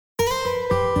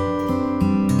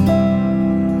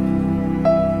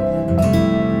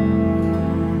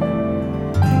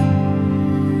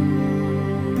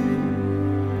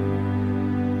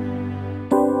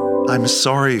I'm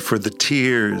sorry for the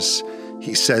tears,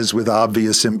 he says with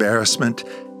obvious embarrassment.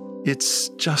 It's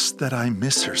just that I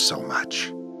miss her so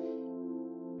much.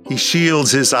 He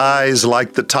shields his eyes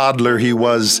like the toddler he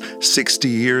was 60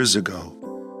 years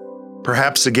ago,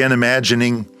 perhaps again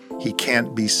imagining he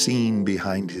can't be seen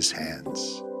behind his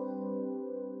hands.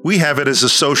 We have it as a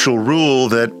social rule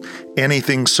that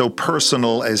anything so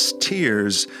personal as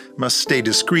tears must stay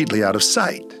discreetly out of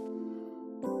sight.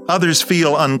 Others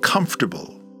feel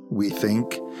uncomfortable, we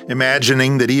think,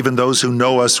 imagining that even those who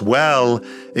know us well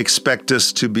expect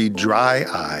us to be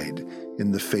dry-eyed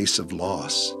in the face of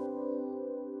loss.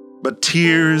 But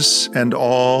tears and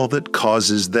all that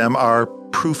causes them are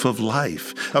proof of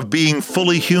life, of being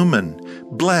fully human,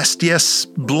 blessed, yes,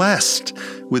 blessed,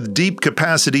 with deep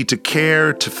capacity to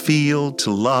care, to feel,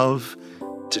 to love,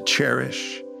 to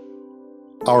cherish.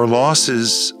 Our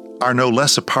losses are no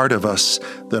less a part of us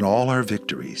than all our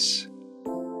victories.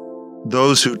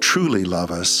 Those who truly love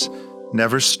us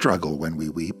never struggle when we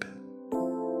weep.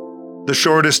 The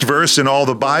shortest verse in all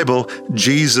the Bible,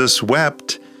 Jesus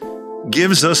wept,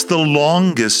 gives us the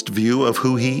longest view of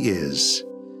who he is.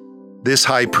 This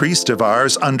high priest of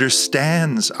ours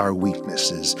understands our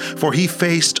weaknesses, for he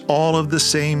faced all of the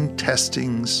same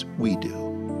testings we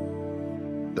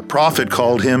do. The prophet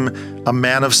called him a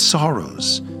man of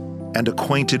sorrows and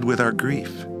acquainted with our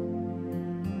grief.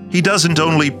 He doesn't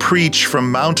only preach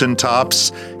from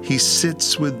mountaintops, he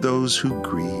sits with those who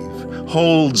grieve,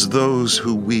 holds those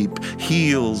who weep,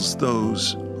 heals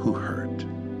those who hurt.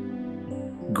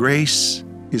 Grace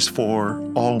is for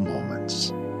all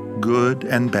moments, good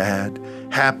and bad,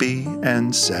 happy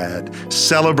and sad,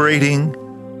 celebrating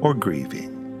or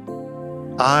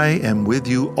grieving. I am with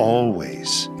you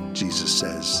always, Jesus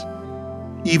says,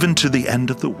 even to the end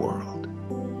of the world.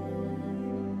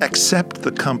 Accept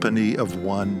the company of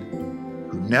one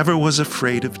who never was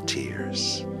afraid of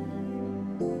tears,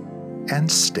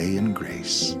 and stay in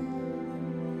grace.